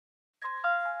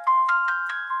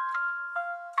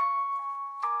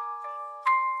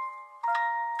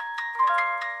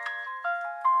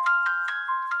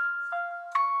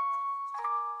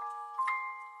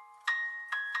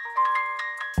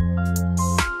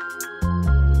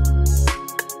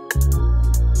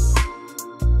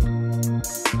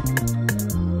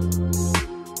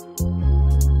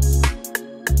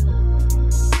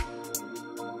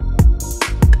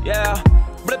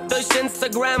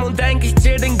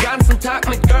ganzen Tag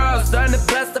mit Girls. Deine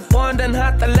beste Freundin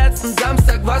hat am letzten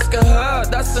Samstag was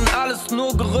gehört. Das sind alles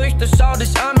nur Gerüchte, schau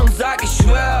dich an und sag, ich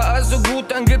schwör. Also gut,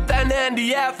 dann gib dein Handy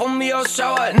her, von mir aus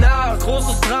schau halt nach.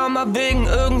 Großes Drama wegen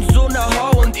irgend so einer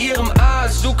Ho und ihrem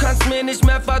Arsch. Du kannst mir nicht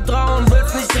mehr vertrauen,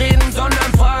 willst nicht reden,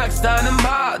 sondern fragst deine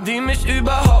Ma, die mich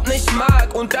überhaupt nicht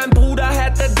mag. Und dein Bruder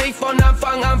hätte dich von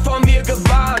Anfang an von mir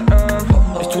gewarnt.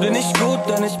 Ich tu dir nicht gut,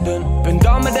 denn ich bin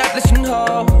down mit etlichen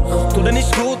Ho. Tu dir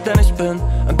nicht gut, denn ich bin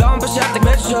down beschäftigt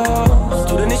mit Show.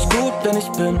 Tu dir nicht gut, denn ich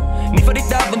bin nie für dich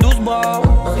da, wenn du's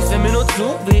brauchst. Ich seh mir nur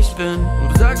zu, wie ich bin.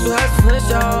 Und du sagst, du hältst es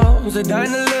nicht aus. Seh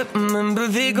deine Lippen in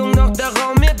Bewegung, doch der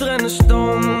Raum hier drin ist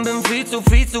stumm. Bin viel zu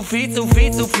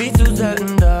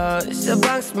selten da. Ich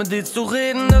hab Angst, mit dir zu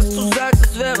reden, dass du sagst,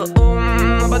 es wäre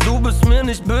aber du bist mir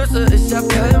nicht böse. Ich hab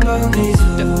keinen Plan, wieso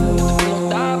du noch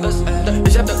da bist.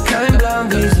 Ich hab doch keinen Plan,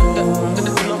 wieso du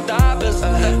noch da bist.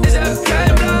 Ich hab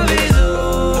keinen Plan, wieso du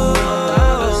noch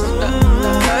da bist.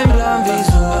 Kein Plan,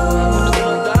 wieso du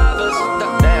noch da bist.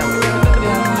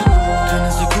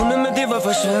 Keine Sekunde mit dir war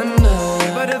verschwendet.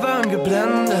 Wir beide waren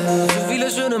geblendet. So viele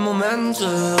schöne Momente.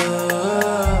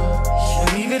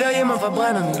 Ich will nie wieder jemand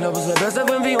verbrennen. Ich glaube, es wäre besser,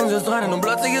 wenn wir uns jetzt trennen. Und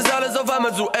plötzlich ist alles auf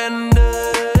einmal zu Ende.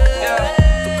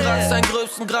 Du kratzt deinen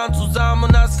gröbsten Kram zusammen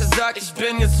und hast gesagt, ich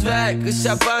bin jetzt weg. Ich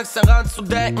hab Angst daran zu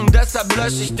denken, deshalb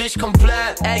lösche ich dich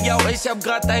komplett. Ey, yo, ich hab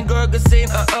grad dein Girl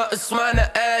gesehen, ist meine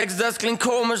Ex. Das klingt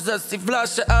komisch, setz die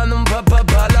Flasche an und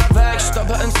baller weg.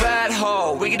 Stoppe ins Bett,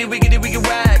 ho, wiggity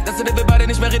wack. Das sind wir beide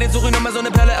nicht mehr reden, suche ich nochmal so ne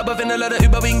Pelle, aber finde leider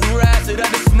überwiegend Rap.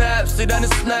 Seh deine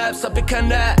Snaps, hab hier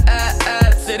keine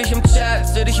Seh dich im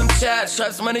Chat,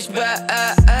 schreib's mir nicht back.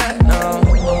 No,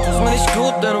 tust mir nicht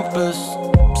gut, denn du bist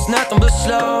nett und bist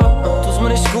schlau. Tust mir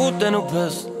nicht gut, denn du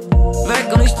bist weg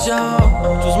und ich ciao.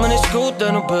 Tust mir nicht gut,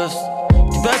 denn du bist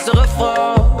die bessere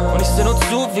Frau. Und ich seh nur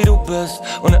zu, wie du bist.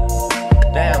 Und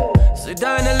damn, seh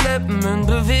deine Lippen in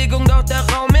Bewegung, doch der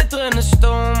Raum hier drin ist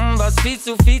stumm. Warst viel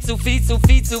zu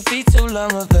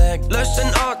lange weg. Lösch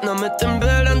den Ordner mit den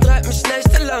Bildern, treib mich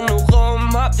nächtelang nur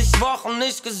rum. Hab dich Wochen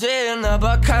nicht gesehen,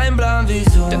 aber kein Plan,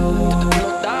 wieso du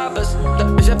noch da bist.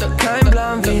 Ich hab doch keinen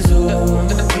Plan, wieso du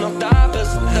noch da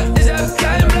bist. Ich hab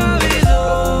keinen Plan, wieso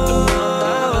du noch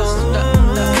da bist.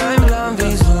 Kein Plan,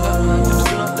 wieso du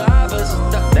noch da bist.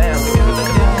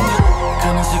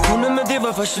 Keine Sekunde mit dir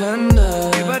war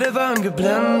verschwendet. Wir beide waren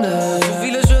geblendet. So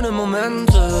viele schöne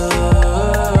Momente.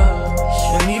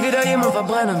 Ich will nie wieder jemand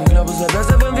verbrennen. Ich glaube, es wäre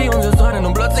besser, wenn wir uns jetzt trennen.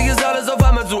 Und plötzlich ist alles auf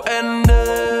einmal zu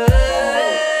Ende.